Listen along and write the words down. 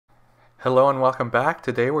Hello and welcome back.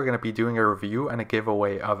 Today we're going to be doing a review and a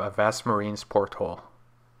giveaway of Avast Marine's Porthole.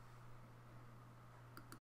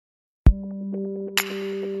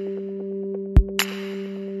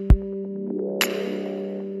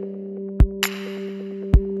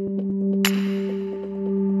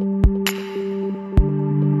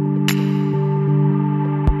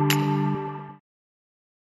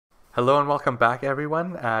 Hello and welcome back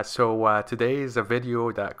everyone. Today is a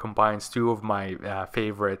video that combines two of my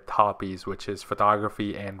favorite hobbies, which is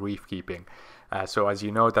photography and reef keeping. So as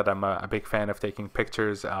you know that I'm a big fan of taking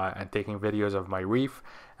pictures and taking videos of my reef.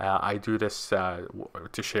 I do this to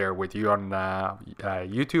share with you on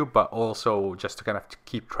YouTube, but also just to kind of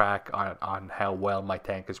keep track on how well my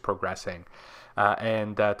tank is progressing.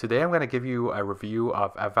 Today I'm going to give you a review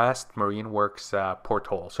of Avast Marine Works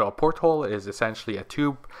Porthole. So a porthole is essentially a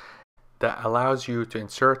tube that allows you to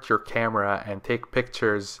insert your camera and take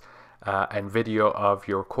pictures and video of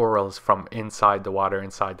your corals from inside the water,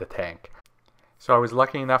 inside the tank. So I was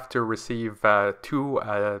lucky enough to receive two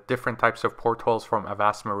different types of portholes from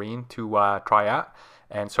Avast Marine to try out.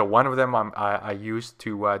 And so one of them I used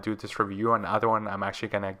to do this review, and the other one I'm actually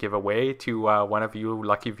going to give away to one of you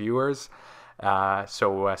lucky viewers.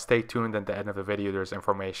 So stay tuned at the end of the video. There's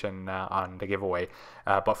information on the giveaway.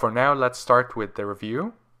 But for now, let's start with the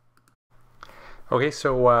review. Okay,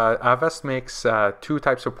 so Avast makes two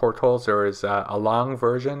types of portholes. There is a long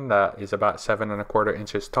version that is about 7¼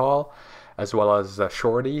 inches tall, as well as a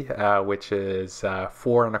shorty, which is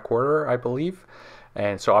 4¼ I believe.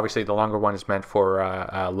 And so obviously the longer one is meant for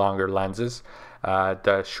longer lenses.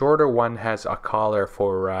 The shorter one has a collar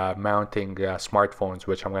for mounting smartphones,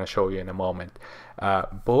 which I'm going to show you in a moment.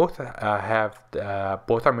 Both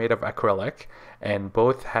are made of acrylic, and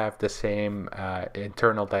both have the same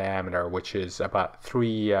internal diameter, which is about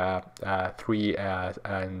 3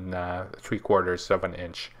 3¾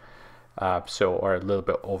 inch. Or a little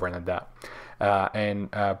bit over than that.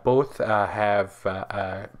 Both have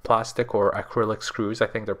plastic or acrylic screws. I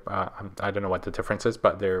think they're, I don't know what the difference is,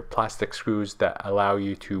 but they're plastic screws that allow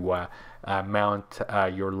you to mount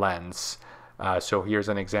your lens. So here's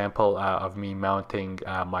an example of me mounting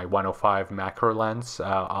my 105 macro lens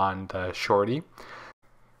on the shorty.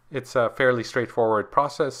 It's a fairly straightforward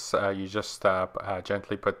process. You just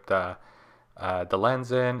gently put the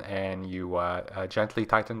lens in, and you gently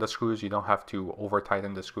tighten the screws. You don't have to over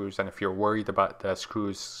tighten the screws, and if you're worried about the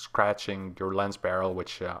screws scratching your lens barrel,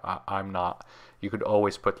 which I'm not, you could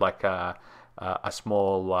always put like a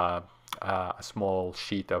small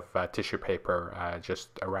sheet of tissue paper just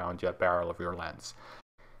around the barrel of your lens.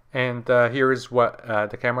 And here is what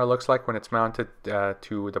the camera looks like when it's mounted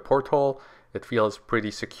to the porthole. It feels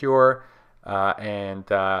pretty secure.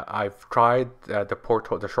 I've tried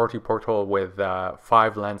the shorty porthole with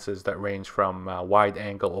 5 lenses that range from wide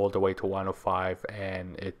angle all the way to 105,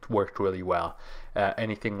 and it worked really well.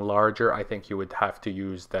 Anything larger, I think you would have to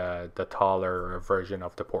use the taller version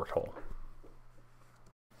of the porthole.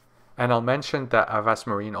 And I'll mention that Avast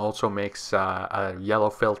Marine also makes a yellow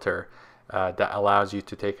filter that allows you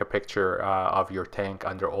to take a picture of your tank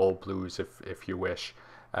under all blues if you wish.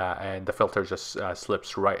 And the filter just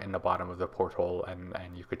slips right in the bottom of the porthole, and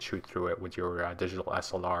you could shoot through it with your digital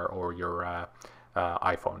SLR or your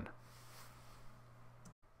iPhone.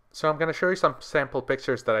 So I'm going to show you some sample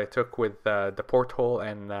pictures that I took with the porthole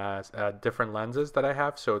and different lenses that I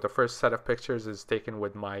have. So the first set of pictures is taken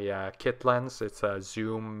with my kit lens. It's a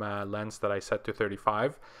zoom lens that I set to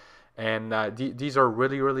 35. And these are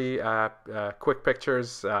really quick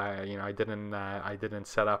pictures. I didn't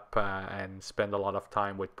set up and spend a lot of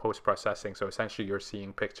time with post processing. So essentially, you're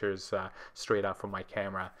seeing pictures straight out from my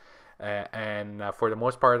camera. For the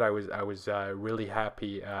most part, I was really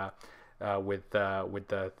happy with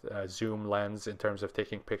the zoom lens in terms of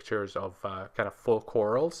taking pictures of kind of full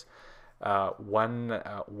corals. One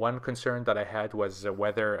concern that I had was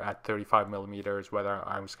whether at 35 millimeters, whether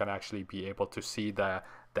I was going to actually be able to see the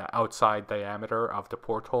outside diameter of the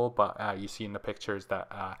porthole, but you see in the pictures that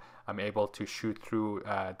I'm able to shoot through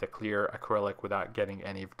the clear acrylic without getting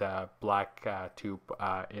any of the black tube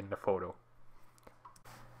in the photo.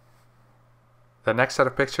 The next set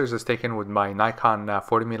of pictures is taken with my Nikon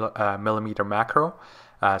 40 millimeter macro.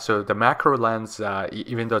 So the macro lens,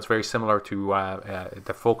 even though it's very similar to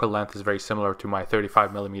the focal length is very similar to my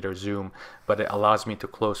 35 millimeter zoom, but it allows me to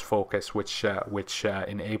close focus, which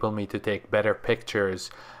enable me to take better pictures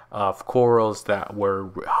of corals that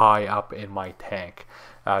were high up in my tank.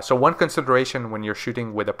 So one consideration when you're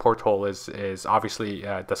shooting with a porthole is obviously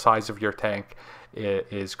the size of your tank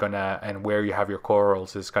is gonna, and where you have your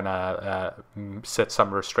corals is gonna set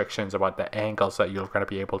some restrictions about the angles that you're gonna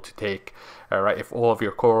be able to take. Right, if all of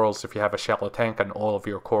your corals, if you have a shallow tank and all of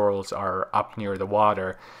your corals are up near the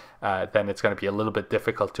water, then it's going to be a little bit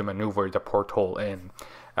difficult to maneuver the porthole in.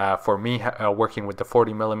 For me, working with the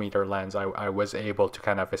 40mm lens, I was able to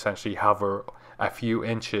kind of essentially hover a few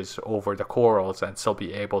inches over the corals and still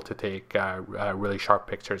be able to take really sharp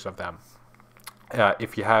pictures of them.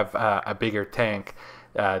 If you have a bigger tank,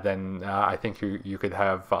 then I think you could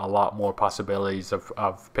have a lot more possibilities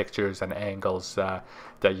of pictures and angles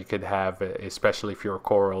that you could have, especially if your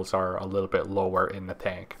corals are a little bit lower in the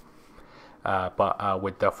tank. But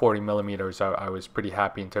with the 40mm, I was pretty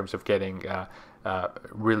happy in terms of getting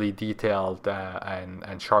really detailed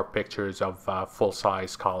and sharp pictures of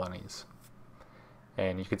full-size colonies.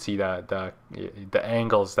 And you can see the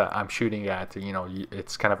angles that I'm shooting at. You know,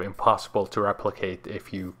 it's kind of impossible to replicate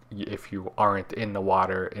if you aren't in the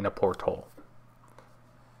water in a porthole.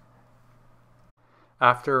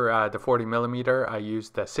 After the 40mm, I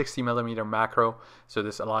used the 60mm macro. So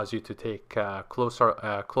this allows you to take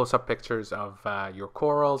close-up pictures of your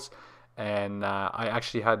corals. And I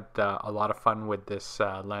actually had a lot of fun with this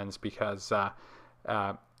lens because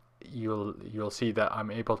you'll see that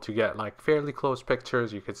I'm able to get like fairly close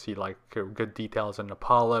pictures. You could see like good details in the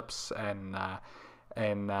polyps, and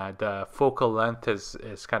the focal length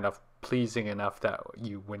is kind of pleasing enough that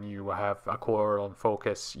when you have a coral in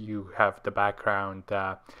focus, you have the background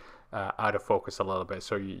out of focus a little bit,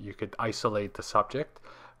 so you could isolate the subject,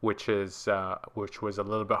 which was a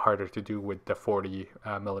little bit harder to do with the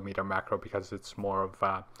 40mm macro because it's more of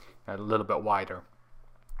a little bit wider.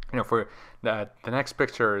 You know, for the next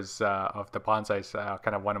pictures of the bonsais,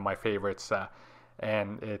 kind of one of my favorites,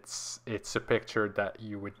 and it's a picture that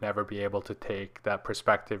you would never be able to take, that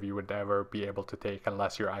perspective you would never be able to take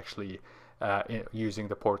unless you're actually using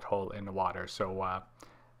the porthole in the water. So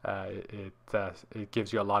it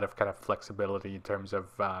gives you a lot of kind of flexibility in terms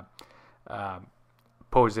of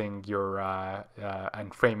posing your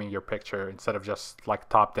and framing your picture instead of just like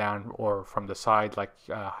top down or from the side, like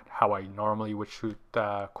how I normally would shoot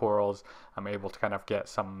corals. I'm able to kind of get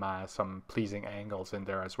some pleasing angles in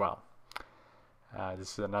there as well.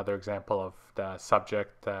 This is another example of the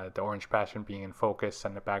subject, the orange passion, being in focus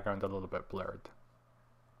and the background a little bit blurred.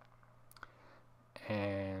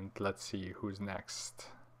 And let's see who's next.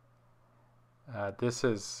 This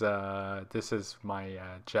is my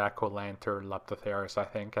jack-o'-lantern Leptotheris, I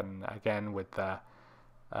think, and again with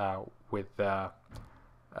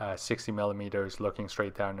 60mm looking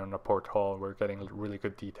straight down on the porthole, we're getting really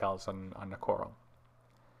good details on the coral.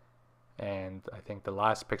 And I think the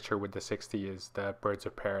last picture with the 60 is the birds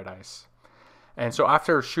of paradise. And so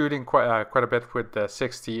after shooting quite a bit with the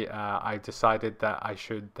 60, I decided that I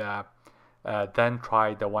should then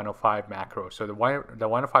try the 105 macro. So the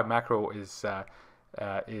 105 macro is a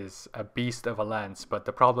beast of a lens, but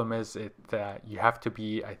the problem is you have to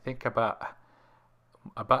be, I think, about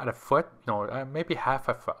a foot, no, maybe half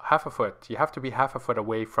a foot. You have to be half a foot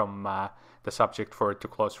away from the subject for it to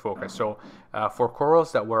close focus. So for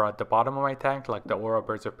corals that were at the bottom of my tank, like the Aura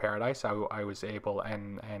birds of paradise, I was able,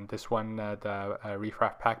 and this one, the Reef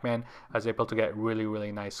Raft Pac-Man, I was able to get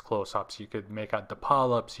really nice close-ups. You could make out the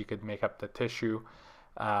polyps, you could make up the tissue.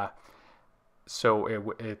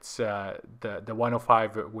 So it's the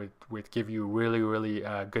 105 would give you really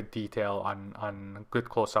good detail on good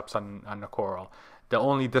close-ups on the coral. The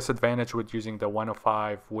only disadvantage with using the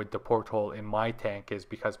 105 with the porthole in my tank is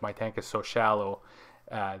because my tank is so shallow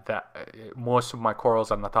that most of my corals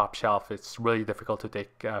on the top shelf, it's really difficult to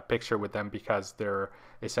take a picture with them because they're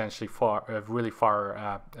essentially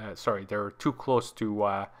they're too close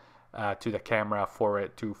to the camera for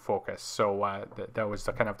it to focus. So that was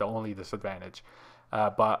kind of the only disadvantage.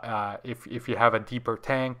 But if you have a deeper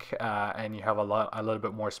tank and you have a little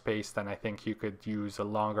bit more space, then I think you could use a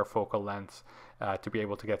longer focal length to be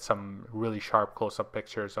able to get some really sharp close-up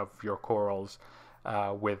pictures of your corals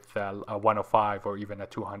with a 105 or even a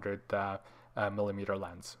 200mm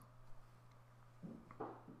lens.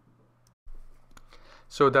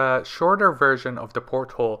 So the shorter version of the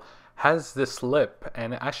porthole has this lip,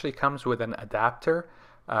 and it actually comes with an adapter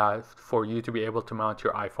for you to be able to mount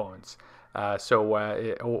your iPhones.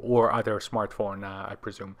 Or other smartphone, I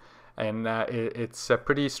presume. and it's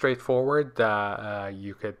pretty straightforward. The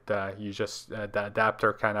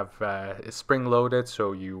adapter kind of is spring loaded,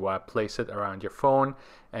 so you place it around your phone,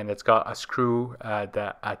 and it's got a screw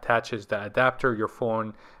that attaches the adapter, your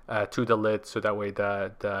phone, to the lid, so that way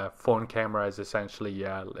the phone camera is essentially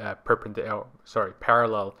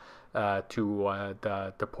parallel to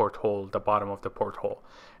the porthole, the bottom of the porthole.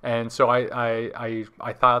 And so I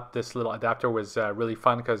thought this little adapter was really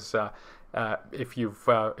fun because if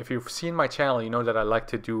you've seen my channel, you know that I like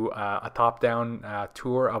to do a top-down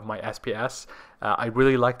tour of my SPS. I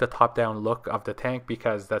really like the top-down look of the tank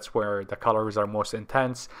because that's where the colors are most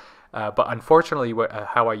intense. But unfortunately,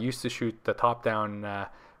 how I used to shoot the top-down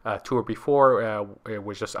tour before, it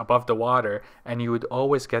was just above the water, and you would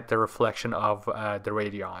always get the reflection of the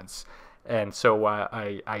radions. And so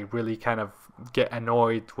I really kind of get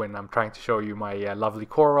annoyed when I'm trying to show you my lovely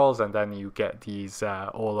corals, and then you get these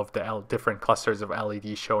all of the different clusters of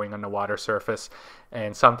LEDs showing on the water surface.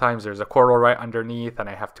 And sometimes there's a coral right underneath, and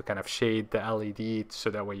I have to kind of shade the LED so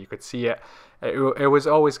that way you could see it. It was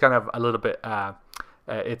always kind of a little bit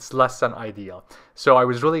it's less than ideal. So I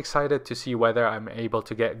was really excited to see whether I'm able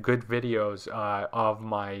to get good videos of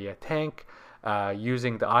my tank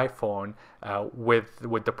using the iPhone with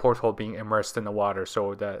the porthole being immersed in the water.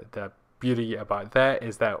 So the beauty about that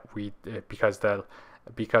is that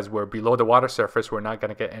because we're below the water surface, we're not going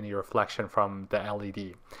to get any reflection from the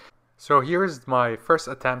LED. So here's my first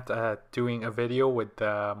attempt at doing a video with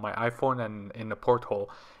my iPhone and in the porthole.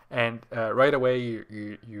 And right away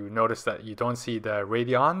you notice that you don't see the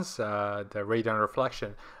radions, the radion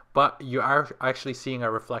reflection, but you are actually seeing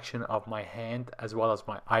a reflection of my hand as well as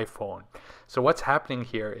my iPhone. So what's happening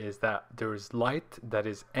here is that there's light that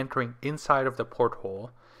is entering inside of the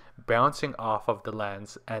porthole, bouncing off of the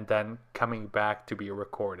lens, and then coming back to be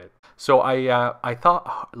recorded. So I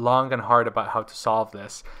thought long and hard about how to solve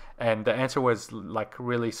this, and the answer was like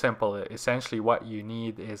really simple. Essentially what you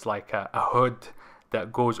need is like a hood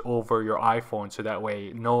that goes over your iPhone, so that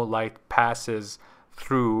way no light passes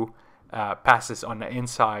through passes on the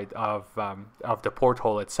inside of the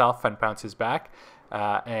porthole itself and bounces back.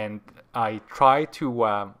 And I tried to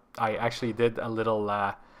I actually did a little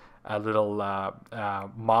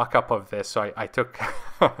mock-up of this. So I took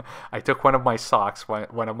I took one of my socks,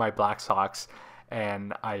 one of my black socks,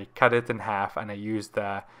 and I cut it in half, and I used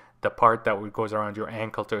the part that goes around your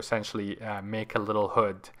ankle to essentially make a little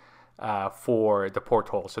hood for the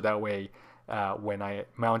porthole. So that way when I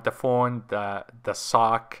mount the phone, the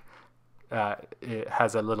sock it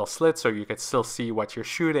has a little slit, so you could still see what you're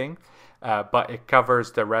shooting, but it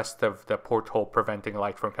covers the rest of the porthole, preventing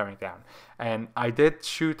light from coming down. And I did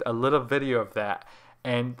shoot a little video of that,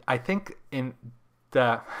 and I think in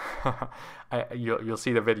the you'll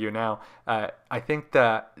see the video now. I think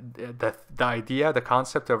the idea, the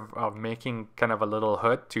concept of making kind of a little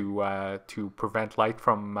hood to prevent light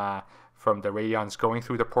from the radions going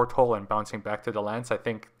through the porthole and bouncing back to the lens, I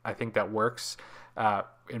think that works.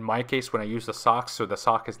 In my case, when I use the socks, so the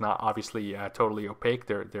sock is not obviously totally opaque.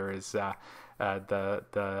 There's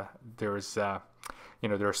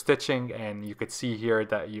stitching, and you could see here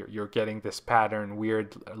that you're getting this pattern,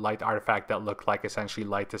 weird light artifact that looked like essentially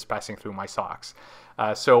light is passing through my socks.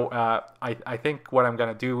 So I think what I'm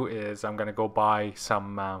gonna do is I'm gonna go buy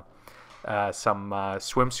some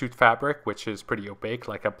swimsuit fabric, which is pretty opaque,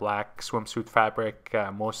 like a black swimsuit fabric.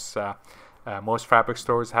 Most fabric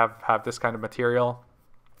stores have this kind of material.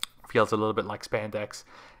 Feels a little bit like spandex,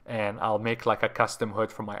 and I'll make like a custom hood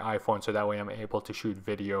for my iPhone, so that way I'm able to shoot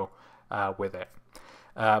video with it.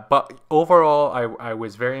 But overall, I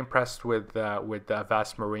was very impressed with the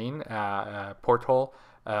Avast Marine porthole.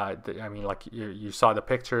 I mean, like you saw the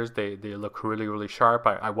pictures, they look really sharp.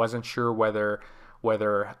 I wasn't sure whether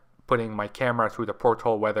putting my camera through the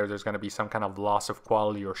porthole, whether there's going to be some kind of loss of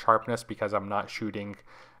quality or sharpness, because I'm not shooting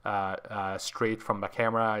straight from the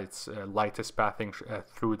camera. It's light is passing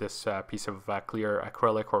through this piece of clear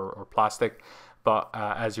acrylic or plastic. But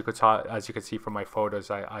as you could see from my photos,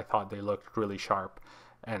 I thought they looked really sharp.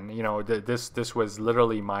 And you know, this was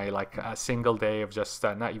literally my like a single day of just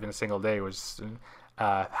not even a single day. It was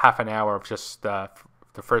half an hour of just the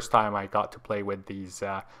first time I got to play with these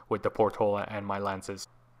with the porthole and my lenses.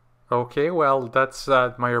 Okay, well, that's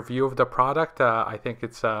my review of the product. I think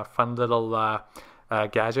it's a fun little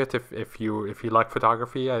gadget. If you like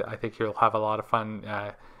photography, I think you'll have a lot of fun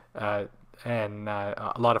and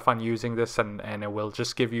a lot of fun using this, and it will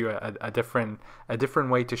just give you a different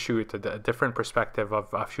way to shoot, a different perspective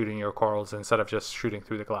of shooting your corals instead of just shooting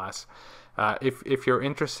through the glass. If you're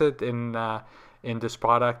interested in in this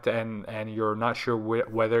product and you're not sure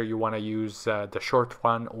whether you want to use the short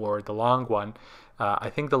one or the long one, I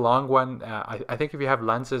think the long one, I think if you have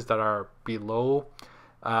lenses that are below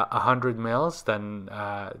 100 mils, then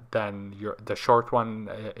the short one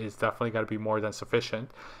is definitely going to be more than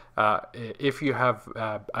sufficient. If you have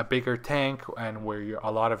a bigger tank and where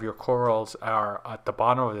a lot of your corals are at the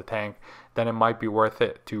bottom of the tank, then it might be worth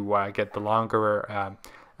it to get the longer,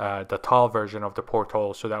 the tall version of the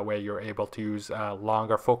Porthole, so that way you're able to use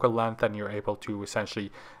longer focal length and you're able to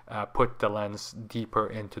essentially put the lens deeper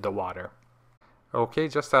into the water. Okay,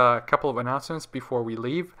 just a couple of announcements before we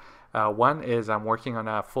leave. One is I'm working on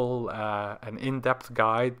a full, an in-depth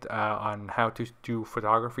guide on how to do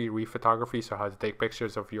photography, reef photography, so how to take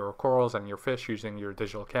pictures of your corals and your fish using your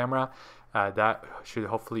digital camera. That should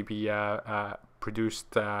hopefully be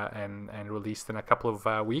produced and released in a couple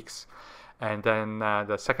of weeks. And then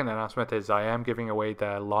the second announcement is I am giving away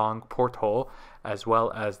the long Porthole, as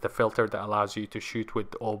well as the filter that allows you to shoot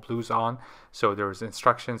with all blues on. So there's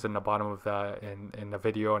instructions in the bottom of the in the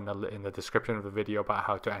video and in the description of the video about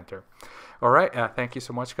how to enter. All right, thank you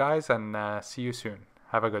so much, guys, and see you soon.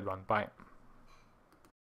 Have a good one. Bye.